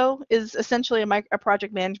Trello is essentially a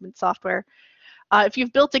project management software. If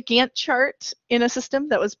you've built a Gantt chart in a system,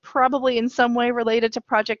 that was probably in some way related to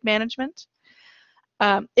project management.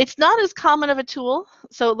 It's not as common of a tool,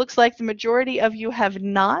 so it looks like the majority of you have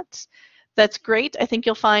not. That's great. I think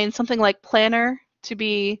you'll find something like Planner to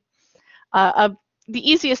be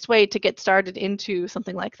the easiest way to get started into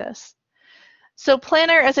something like this. So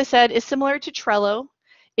Planner, as I said, is similar to Trello.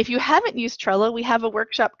 If you haven't used Trello, we have a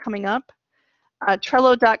workshop coming up.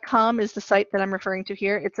 Trello.com is the site that I'm referring to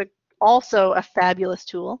here. It's also a fabulous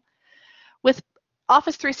tool. With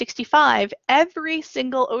Office 365, every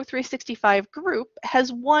single O365 group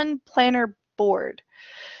has one Planner board.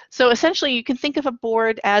 So essentially, you can think of a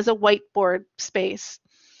board as a whiteboard space.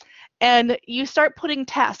 And you start putting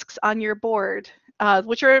tasks on your board,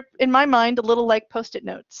 which are, in my mind, a little like Post-it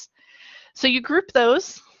notes. So you group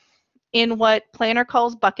those in what Planner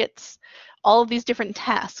calls buckets, all of these different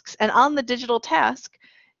tasks. And on the digital task,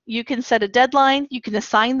 you can set a deadline. You can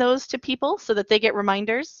assign those to people so that they get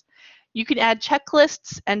reminders. You can add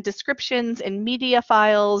checklists and descriptions and media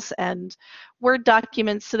files and Word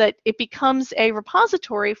documents so that it becomes a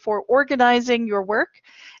repository for organizing your work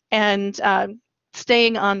and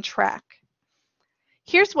staying on track.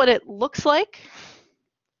 Here's what it looks like.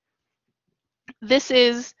 This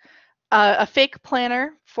is a fake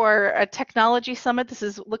planner for a technology summit.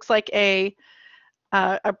 This looks like an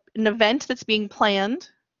event that's being planned.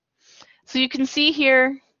 So you can see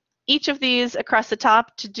here each of these across the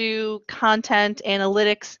top: to do, content,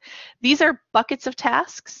 analytics. These are buckets of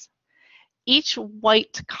tasks. Each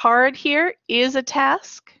white card here is a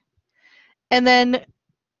task. And then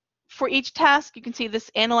for each task, you can see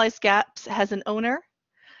this Analyze Gaps has an owner.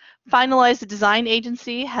 Finalize the Design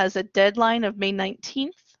Agency has a deadline of May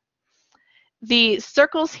 19th. The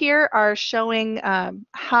circles here are showing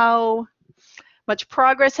how much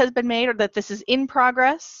progress has been made, or that this is in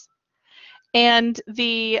progress. And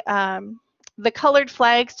the colored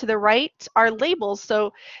flags to the right are labels,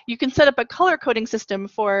 so you can set up a color coding system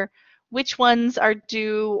for which ones are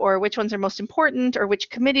due, or which ones are most important, or which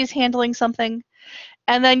committee is handling something.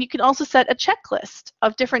 And then you can also set a checklist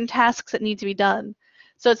of different tasks that need to be done.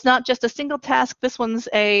 So it's not just a single task. This one's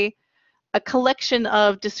a collection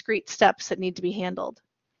of discrete steps that need to be handled.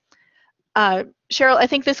 Cheryl, I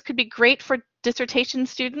think this could be great for dissertation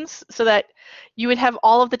students, so that you would have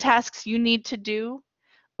all of the tasks you need to do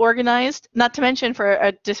organized, not to mention for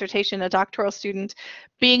a dissertation, a doctoral student,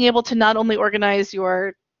 being able to not only organize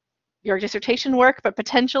your dissertation work, but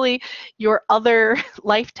potentially your other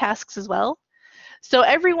life tasks as well. So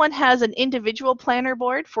everyone has an individual planner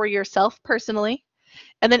board for yourself personally,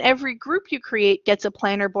 and then every group you create gets a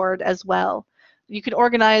planner board as well You can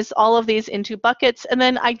organize all of these into buckets. And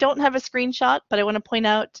then I don't have a screenshot, but I want to point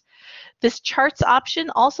out this charts option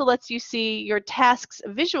also lets you see your tasks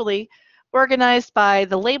visually organized by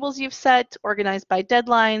the labels you've set, organized by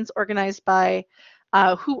deadlines, organized by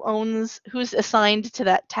who's assigned to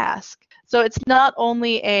that task. So it's not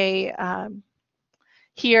only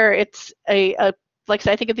here it's like I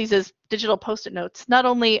said, I think of these as digital Post-it notes, not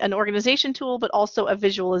only an organization tool, but also a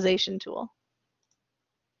visualization tool.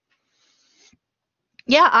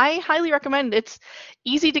 Yeah, I highly recommend. It's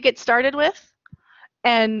easy to get started with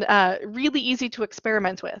and really easy to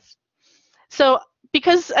experiment with. So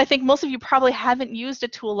because I think most of you probably haven't used a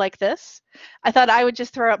tool like this, I thought I would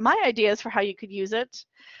just throw out my ideas for how you could use it,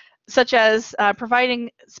 such as providing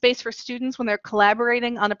space for students when they're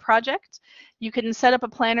collaborating on a project. You can set up a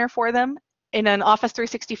planner for them in an Office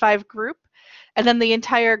 365 group, and then the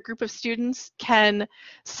entire group of students can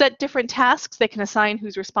set different tasks. They can assign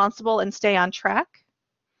who's responsible and stay on track.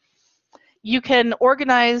 You can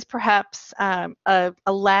organize perhaps a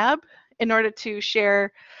lab in order to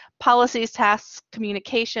share policies, tasks,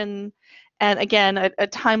 communication, and again, a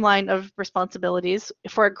timeline of responsibilities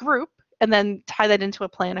for a group, and then tie that into a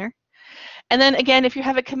planner. And then again, if you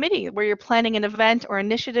have a committee where you're planning an event or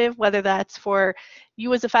initiative, whether that's for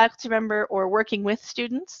you as a faculty member or working with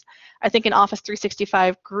students, I think an Office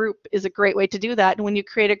 365 group is a great way to do that. And when you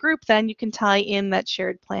create a group, then you can tie in that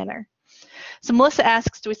shared planner. So Melissa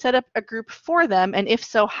asks, do we set up a group for them? And if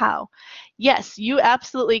so, how? Yes, you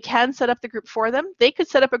absolutely can set up the group for them. They could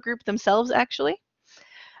set up a group themselves, actually.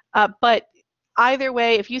 But either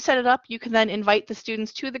way, if you set it up, you can then invite the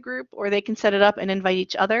students to the group, or they can set it up and invite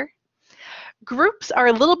each other. Groups are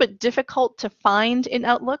a little bit difficult to find in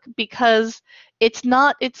Outlook because it's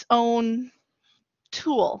not its own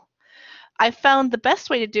tool. I found the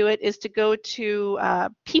best way to do it is to go to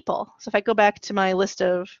People. So if I go back to my list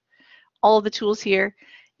of all of the tools here,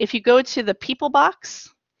 if you go to the People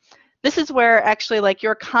box, this is where actually like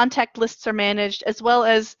your contact lists are managed, as well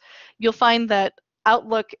as you'll find that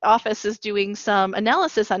Outlook Office is doing some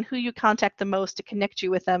analysis on who you contact the most to connect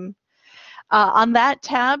you with them. On that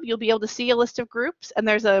tab, you'll be able to see a list of groups, and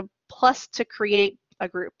there's a plus to create a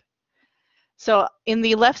group. So in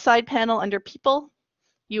the left side panel under People,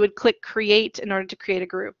 you would click Create in order to create a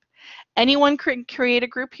group. Anyone can create a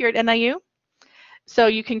group here at NIU. So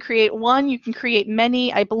you can create one, you can create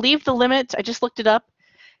many. I believe the limit, I just looked it up,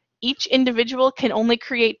 each individual can only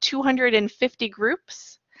create 250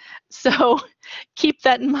 groups. So keep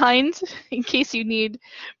that in mind in case you need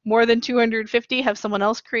more than 250, have someone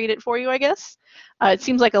else create it for you, I guess. It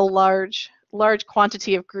seems like a large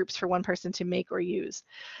quantity of groups for one person to make or use.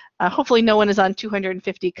 Hopefully no one is on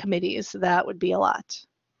 250 committees, so that would be a lot.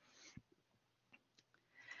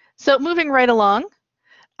 So moving right along,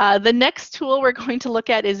 the next tool we're going to look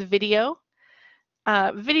at is video.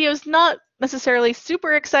 Video is not necessarily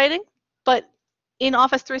super exciting, but in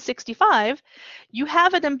Office 365, you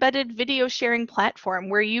have an embedded video sharing platform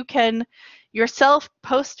where you can yourself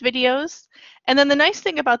post videos. And then the nice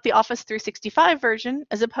thing about the Office 365 version,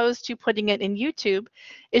 as opposed to putting it in YouTube,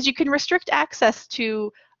 is you can restrict access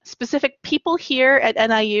to specific people here at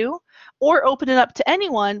NIU or open it up to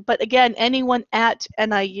anyone, but again, anyone at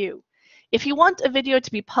NIU. If you want a video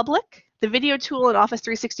to be public, the video tool in Office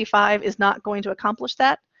 365 is not going to accomplish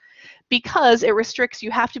that, because it restricts,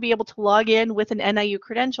 you have to be able to log in with an NIU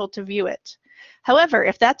credential to view it. However,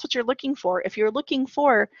 if that's what you're looking for, if you're looking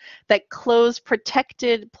for that closed,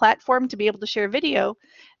 protected platform to be able to share video,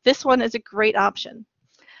 this one is a great option.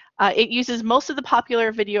 It uses most of the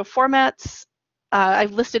popular video formats.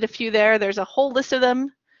 I've listed a few there. There's a whole list of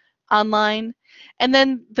them online. And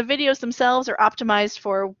then the videos themselves are optimized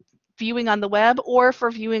for viewing on the web or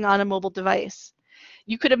for viewing on a mobile device.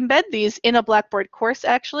 You could embed these in a Blackboard course,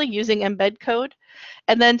 actually, using embed code.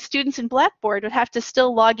 And then students in Blackboard would have to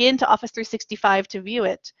still log into Office 365 to view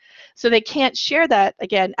it. So they can't share that,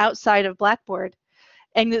 again, outside of Blackboard.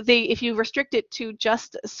 And if you restrict it to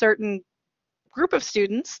just a certain group of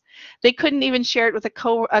students, they couldn't even share it with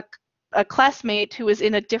a classmate who is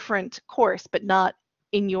in a different course, but not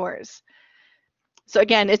in yours. So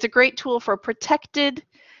again, it's a great tool for protected,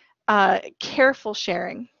 careful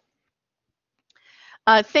sharing.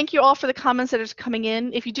 Thank you all for the comments that are coming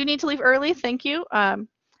in. If you do need to leave early, thank you. And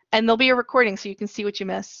there'll be a recording so you can see what you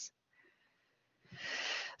miss.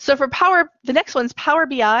 So for the next one's Power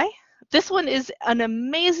BI. This one is an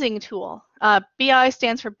amazing tool. BI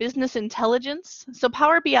stands for Business Intelligence. So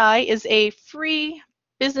Power BI is a free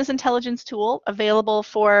business intelligence tool available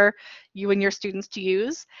for you and your students to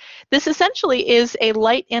use. This essentially is a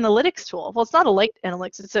light analytics tool. Well, it's not a light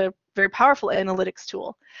analytics, it's a very powerful analytics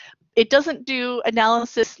tool. It doesn't do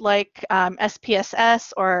analysis like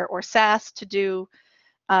SPSS or SAS to do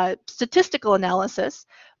statistical analysis,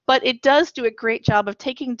 but it does do a great job of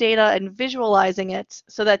taking data and visualizing it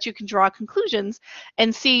so that you can draw conclusions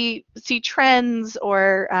and see trends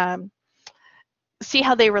or see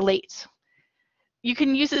how they relate. You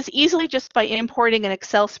can use this easily just by importing an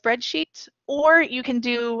Excel spreadsheet, or you can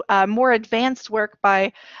do more advanced work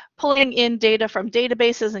by pulling in data from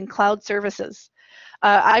databases and cloud services.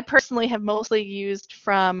 I personally have mostly used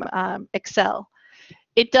from Excel.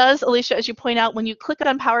 It does, Alicia, as you point out, when you click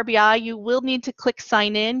on Power BI, you will need to click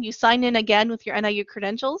sign in. You sign in again with your NIU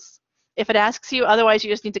credentials if it asks you. Otherwise,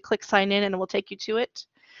 you just need to click sign in and it will take you to it.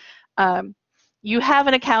 You have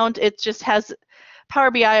an account. It just has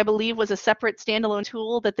Power BI, I believe, was a separate standalone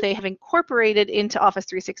tool that they have incorporated into Office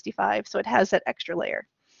 365, so it has that extra layer.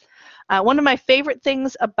 One of my favorite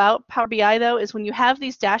things about Power BI, though, is when you have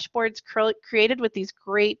these dashboards created with these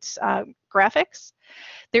great graphics,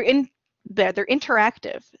 they're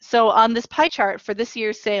interactive. So on this pie chart for this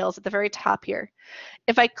year's sales at the very top here,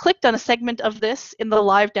 if I clicked on a segment of this in the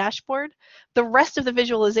live dashboard, the rest of the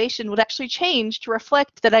visualization would actually change to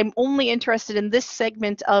reflect that I'm only interested in this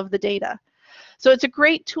segment of the data. So it's a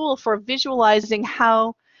great tool for visualizing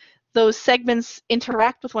how those segments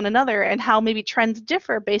interact with one another and how maybe trends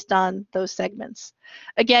differ based on those segments.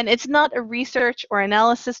 Again, it's not a research or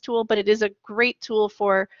analysis tool, but it is a great tool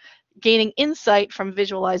for gaining insight from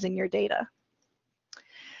visualizing your data.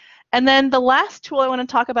 And then the last tool I want to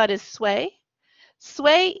talk about is Sway.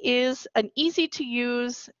 Sway is an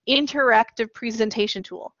easy-to-use interactive presentation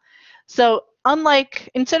tool. So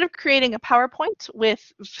instead of creating a PowerPoint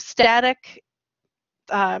with static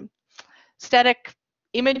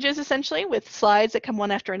images, essentially, with slides that come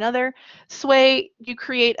one after another, Sway, you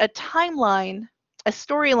create a timeline, a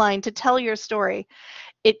storyline to tell your story.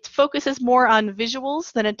 It focuses more on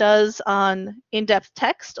visuals than it does on in-depth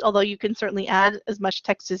text, although you can certainly add as much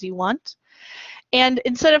text as you want. And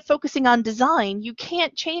instead of focusing on design, you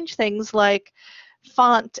can't change things like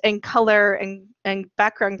font and color and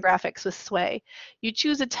background graphics with Sway. You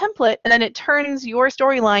choose a template and then it turns your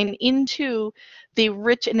storyline into the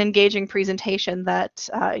rich and engaging presentation that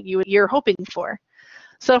you're hoping for.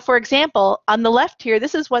 So for example, on the left here,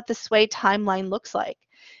 this is what the Sway timeline looks like.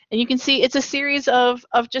 And you can see it's a series of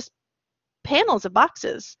just panels of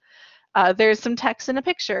boxes. There's some text and a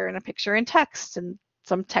picture and text, and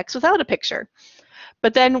some text without a picture.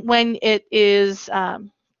 But then when it is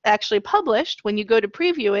actually published, when you go to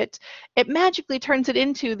preview it, it magically turns it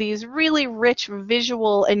into these really rich,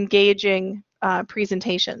 visual, engaging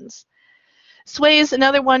presentations. Sway is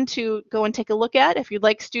another one to go and take a look at if you'd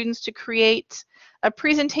like students to create a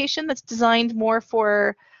presentation that's designed more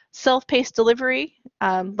for self-paced delivery,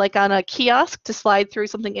 like on a kiosk to slide through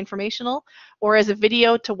something informational, or as a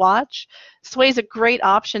video to watch. Sway is a great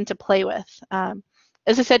option to play with.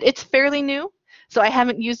 As I said, it's fairly new, so I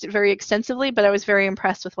haven't used it very extensively, but I was very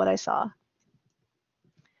impressed with what I saw.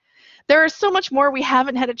 There is so much more we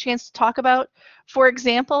haven't had a chance to talk about. For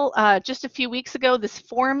example, just a few weeks ago, this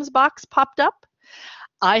Forms box popped up.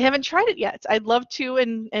 I haven't tried it yet. I'd love to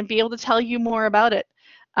and be able to tell you more about it.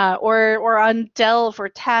 Or on Delve or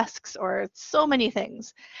Tasks or so many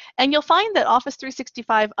things. And you'll find that Office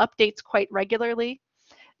 365 updates quite regularly.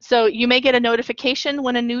 So you may get a notification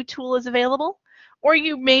when a new tool is available, or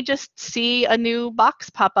you may just see a new box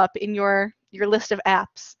pop up in your list of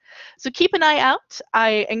apps. So keep an eye out.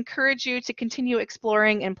 I encourage you to continue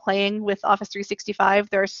exploring and playing with Office 365.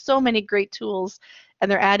 There are so many great tools,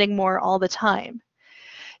 and they're adding more all the time.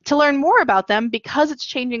 To learn more about them, because it's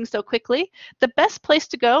changing so quickly, the best place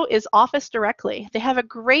to go is Office directly. They have a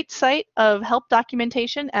great site of help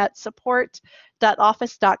documentation at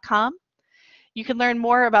support.office.com. You can learn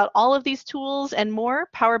more about all of these tools and more.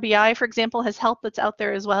 Power BI, for example, has help that's out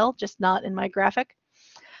there as well, just not in my graphic.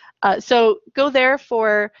 So go there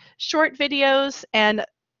for short videos and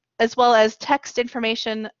as well as text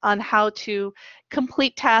information on how to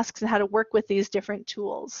complete tasks and how to work with these different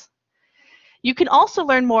tools. You can also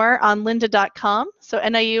learn more on lynda.com. So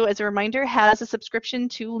NIU, as a reminder, has a subscription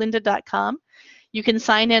to lynda.com. You can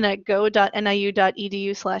sign in at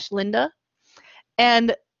go.niu.edu/lynda.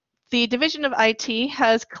 And the Division of IT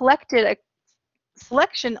has collected a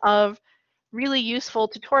selection of really useful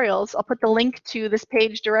tutorials. I'll put the link to this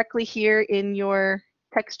page directly here in your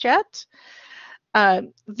text chat.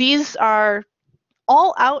 These are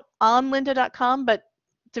all out on lynda.com, but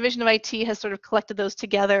Division of IT has sort of collected those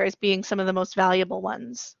together as being some of the most valuable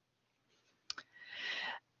ones.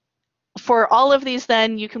 For all of these,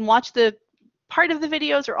 then, you can watch the part of the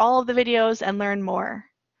videos or all of the videos and learn more.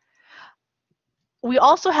 We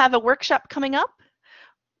also have a workshop coming up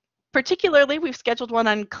Particularly, we've scheduled one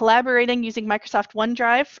on collaborating using Microsoft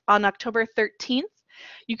OneDrive on October 13th.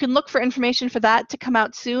 You can look for information for that to come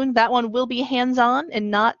out soon. That one will be hands-on and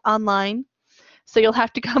not online. So you'll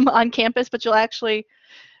have to come on campus, but you'll actually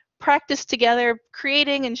practice together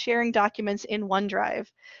creating and sharing documents in OneDrive.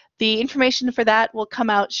 The information for that will come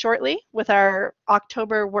out shortly with our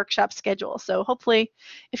October workshop schedule. So hopefully,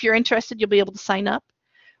 if you're interested, you'll be able to sign up.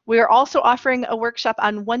 We are also offering a workshop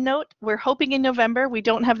on OneNote. We're hoping in November. We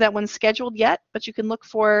don't have that one scheduled yet, but you can look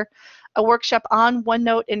for a workshop on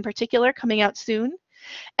OneNote in particular coming out soon.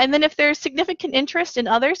 And then if there's significant interest in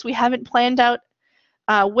others, we haven't planned out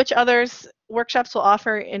which others workshops we'll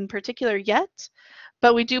offer in particular yet,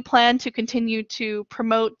 but we do plan to continue to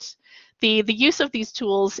promote the use of these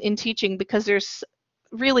tools in teaching because there's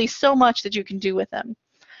really so much that you can do with them.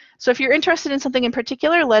 So if you're interested in something in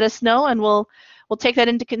particular, let us know and we'll take that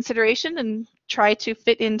into consideration and try to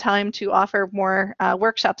fit in time to offer more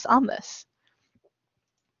workshops on this.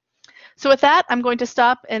 So with that, I'm going to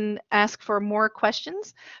stop and ask for more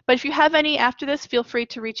questions. But if you have any after this, feel free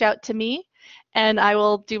to reach out to me and I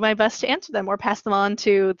will do my best to answer them or pass them on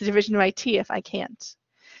to the Division of IT if I can't.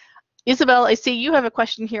 Isabel, I see you have a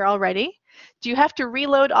question here already. Do you have to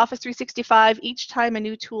reload Office 365 each time a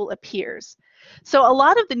new tool appears? So a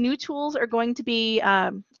lot of the new tools are going to be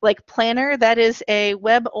like Planner. That is a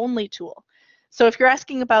web-only tool. So if you're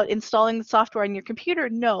asking about installing the software on your computer,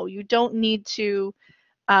 no, you don't need to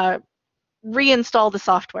reinstall the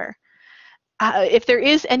software. If there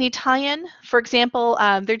is any tie-in, for example,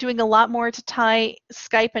 they're doing a lot more to tie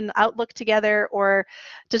Skype and Outlook together or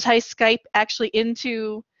to tie Skype actually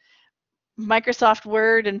into Microsoft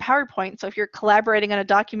Word and PowerPoint. So if you're collaborating on a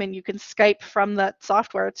document, you can Skype from that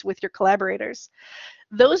software with your collaborators.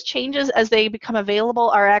 Those changes, as they become available,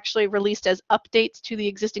 are actually released as updates to the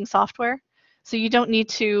existing software. So you don't need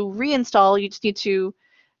to reinstall, you just need to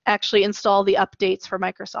actually install the updates for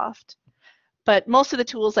Microsoft. But most of the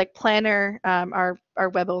tools like Planner are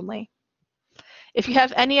web only. If you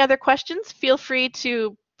have any other questions, feel free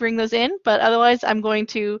to bring those in, but otherwise I'm going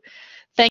to